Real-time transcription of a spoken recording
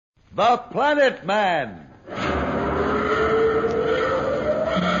The Planet Man.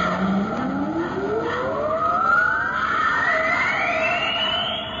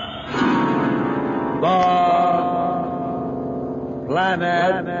 The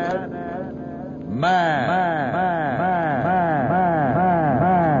Planet Man.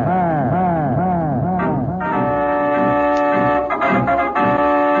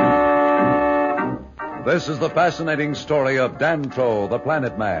 This is the fascinating story of Dantro, the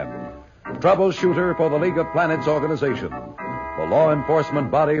Planet Man, troubleshooter for the League of Planets organization, the law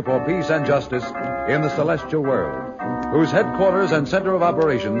enforcement body for peace and justice in the celestial world, whose headquarters and center of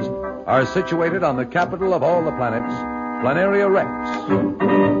operations are situated on the capital of all the planets, Planaria Rex.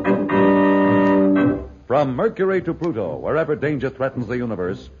 From Mercury to Pluto, wherever danger threatens the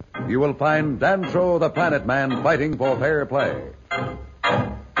universe, you will find Dantro, the Planet Man, fighting for fair play.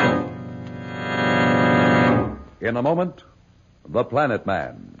 In a moment, The Planet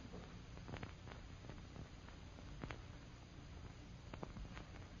Man.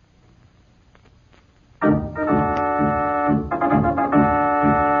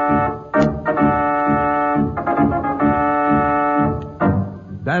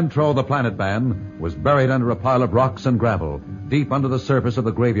 Dantro, the Planet Man, was buried under a pile of rocks and gravel, deep under the surface of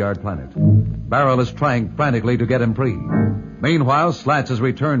the graveyard planet. Barrel is trying frantically to get him free. Meanwhile, Slats has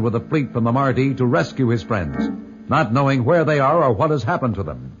returned with a fleet from the Mardi to rescue his friends, not knowing where they are or what has happened to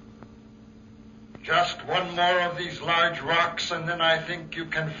them. Just one more of these large rocks, and then I think you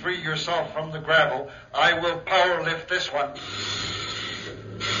can free yourself from the gravel. I will power lift this one.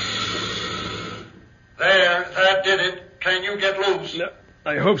 There, that did it. Can you get loose? No,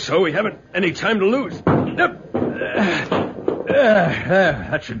 I hope so. We haven't any time to lose.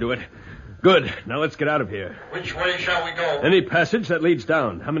 That should do it. Good. Now let's get out of here. Which way shall we go? Any passage that leads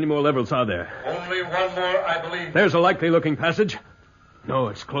down. How many more levels are there? Only one more, I believe. There's a likely-looking passage. No,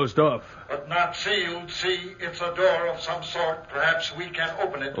 it's closed off. But not sealed. See, it's a door of some sort. Perhaps we can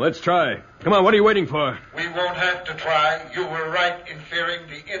open it. Let's try. Come on, what are you waiting for? We won't have to try. You were right in fearing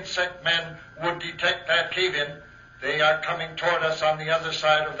the insect men would detect that cave-in. They are coming toward us on the other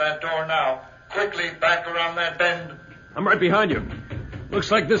side of that door now. Quickly, back around that bend. I'm right behind you. Looks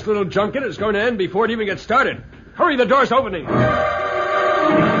like this little junket is going to end before it even gets started. Hurry, the door's opening.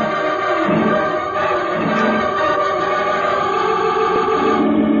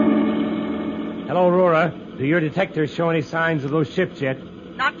 Hello, Aurora. Do your detectors show any signs of those ships yet?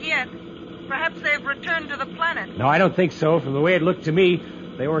 Not yet. Perhaps they've returned to the planet. No, I don't think so. From the way it looked to me,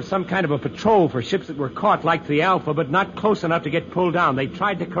 they were some kind of a patrol for ships that were caught like the Alpha, but not close enough to get pulled down. They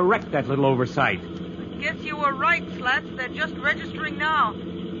tried to correct that little oversight. Guess you were right, Slats. They're just registering now.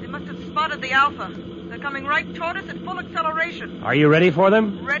 They must have spotted the Alpha. They're coming right toward us at full acceleration. Are you ready for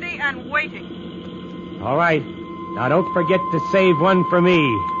them? Ready and waiting. All right. Now, don't forget to save one for me.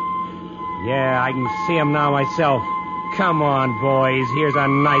 Yeah, I can see him now myself. Come on, boys. Here's a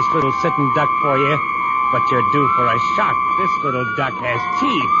nice little sitting duck for you. But you're due for a shock. This little duck has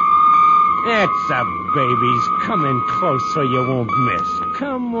teeth. That's a babies. Come in close so you won't miss.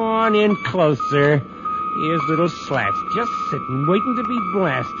 Come on in closer. Here's little Slats, just sitting, waiting to be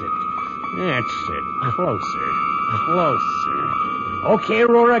blasted. That's it. Closer. Closer. Okay,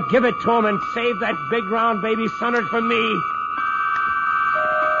 Aurora, give it to him and save that big round baby sonard for me.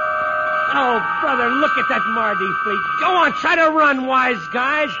 Oh, brother, look at that Mardi fleet. Go on, try to run, wise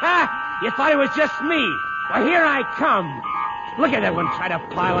guys. Huh? You thought it was just me. Well, here I come. Look at that one try to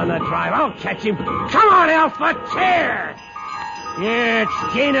pile on the drive. I'll catch him. Come on, Alpha, tear! Yeah,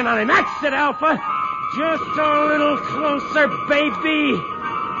 it's gaining on him. That's it, Alpha. Just a little closer, baby.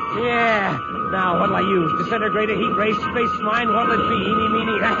 Yeah. Now, what'll I use? Disintegrator, heat ray, space mine? What'll it be? Eeny,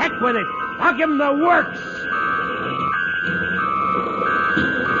 meeny. The heck with it. I'll give him the works.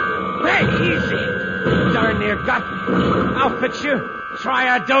 Hey, easy. Darn near got. I'll fix you.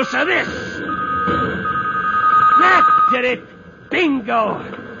 Try a dose of this. That did it. Bingo.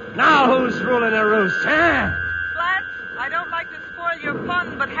 Now who's ruling the roost, huh? Slats, I don't like to spoil your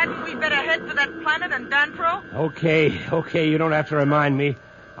fun, but hadn't we better head for that planet and Dantro? Okay. You don't have to remind me.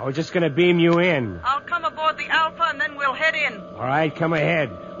 I was just going to beam you in. I'll come aboard the Alpha and then we'll head in. All right, come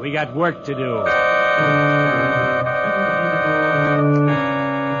ahead. We got work to do.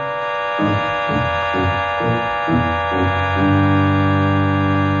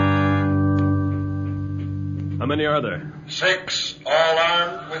 How many are there? 6, all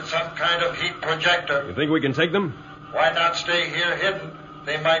armed with some kind of heat projector. You think we can take them? Why not stay here hidden?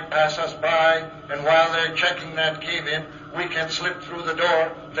 They might pass us by, and while they're checking that cave-in, we can slip through the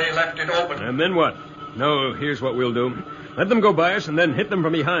door. They left it open. And then what? No, here's what we'll do. Let them go by us and then hit them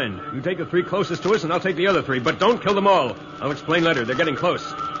from behind. You take the 3 closest to us, and I'll take the other 3. But don't kill them all. I'll explain later. They're getting close.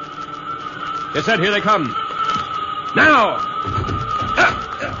 You said here they come. Now!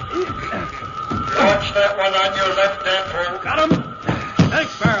 Watch that one on your left, Danford. Got him!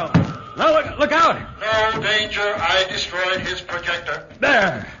 Thanks, Farrell. Now look out! No danger. I destroyed his projector.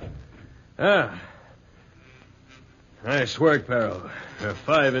 There! Ah. Nice work, Farrell. There are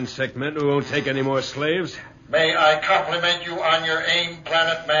 5 insect men who won't take any more slaves. May I compliment you on your aim,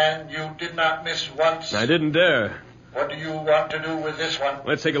 Planet Man? You did not miss once. I didn't dare. What do you want to do with this one?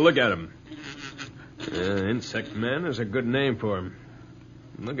 Let's take a look at him. Insect Man is a good name for him.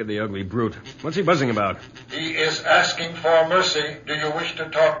 Look at the ugly brute. What's he buzzing about? He is asking for mercy. Do you wish to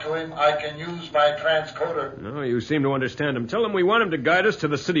talk to him? I can use my transcoder. No, you seem to understand him. Tell him we want him to guide us to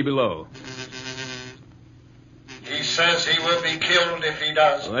the city below. He says he will be killed if he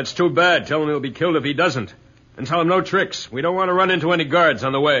does. Well, that's too bad. Tell him he'll be killed if he doesn't. And tell him no tricks. We don't want to run into any guards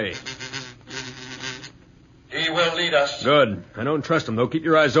on the way. He will lead us. Good. I don't trust him, though. Keep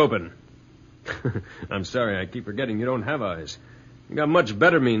your eyes open. I'm sorry. I keep forgetting you don't have eyes. You got much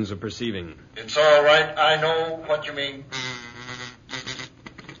better means of perceiving. It's all right. I know what you mean.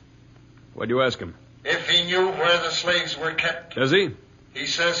 What'd you ask him? If he knew where the slaves were kept. Does he? He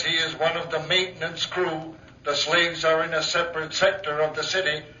says he is one of the maintenance crew. The slaves are in a separate sector of the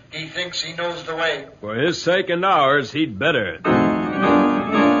city. He thinks he knows the way. For his sake and ours, he'd better.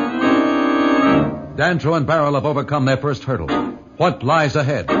 Dantro and Barrel have overcome their first hurdle. What lies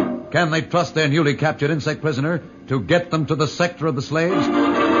ahead? Can they trust their newly captured insect prisoner to get them to the sector of the slaves?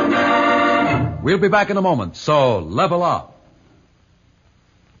 We'll be back in a moment, so level up.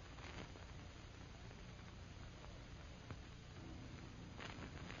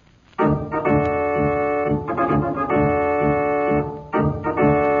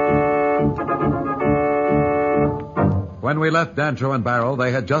 When we left Dantro and Barrel,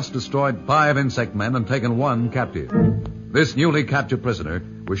 they had just destroyed 5 insect men and taken 1 captive. This newly captured prisoner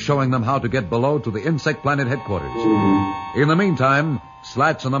was showing them how to get below to the Insect Planet headquarters. In the meantime,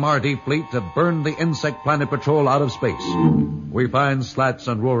 Slats and the Mardi fleet have burned the Insect Planet patrol out of space. We find Slats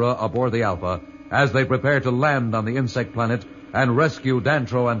and Rura aboard the Alpha as they prepare to land on the Insect Planet and rescue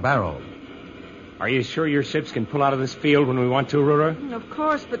Dantro and Barrel. Are you sure your ships can pull out of this field when we want to, Rura? Of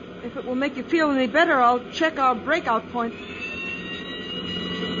course, but if it will make you feel any better, I'll check our breakout point.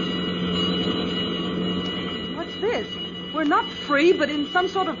 What's this? We're not free, but in some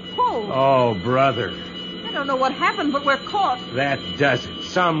sort of pull. Oh, brother. I don't know what happened, but we're caught. That does it.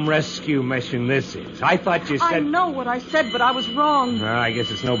 Some rescue mission this is. I thought you said... I know what I said, but I was wrong. Well, I guess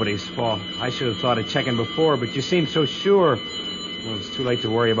it's nobody's fault. I should have thought of checking before, but you seem so sure. Well, it's too late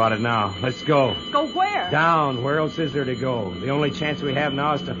to worry about it now. Let's go. Go where? Down. Where else is there to go? The only chance we have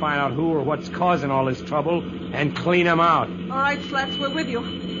now is to find out who or what's causing all this trouble and clean them out. All right, Slats, we're with you.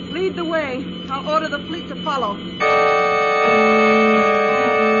 Lead the way. I'll order the fleet to follow.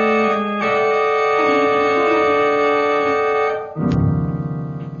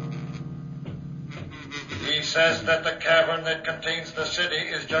 He says that the cavern that contains the city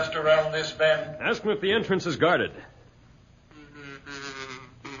is just around this bend. Ask him if the entrance is guarded.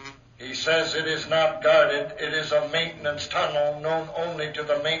 He says it is not guarded. It is a maintenance tunnel known only to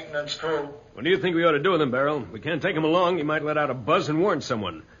the maintenance crew. What do you think we ought to do with him, Barrel? We can't take him along. He might let out a buzz and warn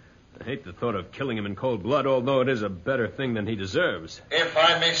someone. I hate the thought of killing him in cold blood, although it is a better thing than he deserves. If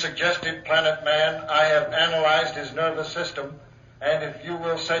I may suggest it, Planet Man, I have analyzed his nervous system, and if you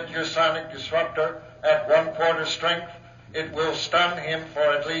will set your sonic disruptor at 1/4 strength, it will stun him for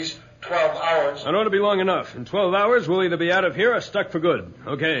at least 12 hours. That ought to be long enough. In 12 hours, we'll either be out of here or stuck for good.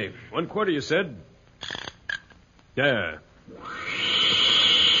 Okay, 1/4, you said? Yeah.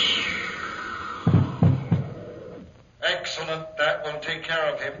 Excellent. That will take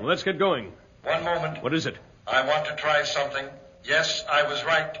care of him. Well, let's get going. One moment. What is it? I want to try something. Yes, I was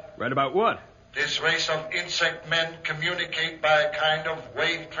right. Right about what? This race of insect men communicate by a kind of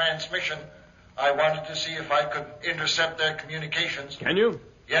wave transmission. I wanted to see if I could intercept their communications. Can you?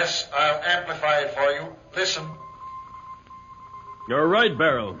 Yes, I'll amplify it for you. Listen. You're right,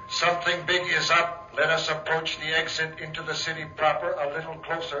 Barrel. Something big is up. Let us approach the exit into the city proper a little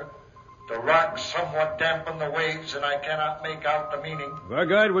closer. The rocks somewhat dampen the waves, and I cannot make out the meaning. If our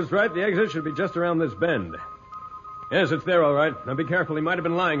guide was right, the exit should be just around this bend. Yes, it's there, all right. Now be careful. He might have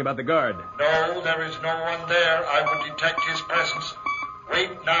been lying about the guard. No, there is no one there. I would detect his presence. Wait,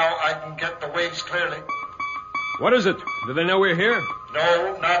 now I can get the waves clearly. What is it? Do they know we're here?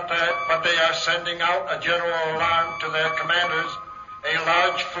 No, not that, but they are sending out a general alarm to their commanders. A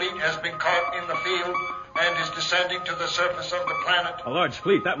large fleet has been caught in the field and is descending to the surface of the planet. A large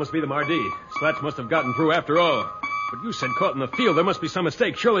fleet? That must be the Mardi. Slats must have gotten through after all. But you said caught in the field. There must be some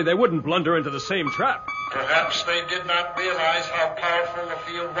mistake. Surely they wouldn't blunder into the same trap. Perhaps they did not realize how powerful the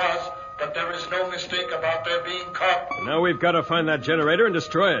field was. but there is no mistake about their being caught. Now we've got to find that generator and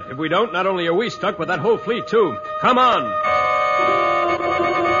destroy it. If we don't, not only are we stuck, but that whole fleet, too. Come on!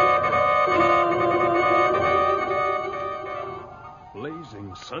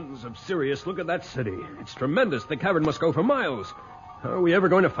 Blazing sons of Sirius, look at that city. It's tremendous. The cavern must go for miles. How are we ever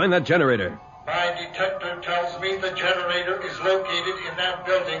going to find that generator? My detector tells me the generator is located in that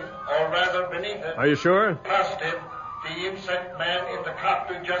building, or rather beneath it. Are you sure? Positive. The insect man in the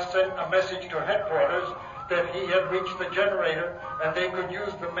copter just sent a message to headquarters that he had reached the generator and they could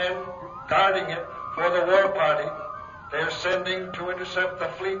use the men guarding it for the war party. They're sending to intercept the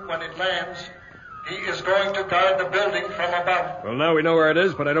fleet when it lands. He is going to guard the building from above. Well, now we know where it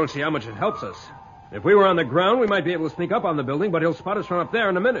is, but I don't see how much it helps us. If we were on the ground, we might be able to sneak up on the building, but he'll spot us from up there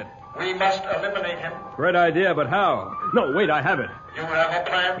in a minute. We must eliminate him. Great idea, but how? No, wait, I have it. You have a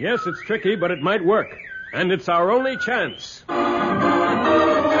plan? Yes, it's tricky, but it might work. And it's our only chance.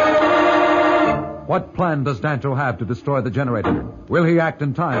 What plan does Dantro have to destroy the generator? Will he act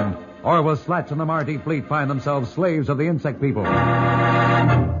in time, or will Slats and the Marty fleet find themselves slaves of the insect people?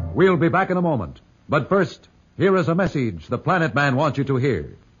 We'll be back in a moment. But first, here is a message the Planet Man wants you to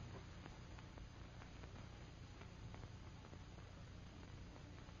hear.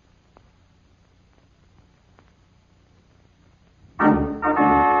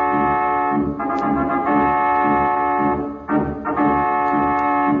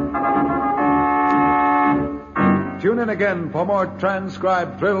 Tune in again for more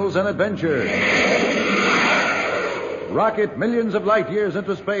transcribed thrills and adventures. Rocket millions of light years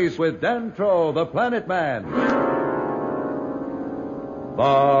into space with Dantro, the Planet Man. The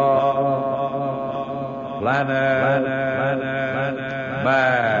Planet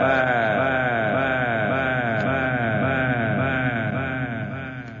Man.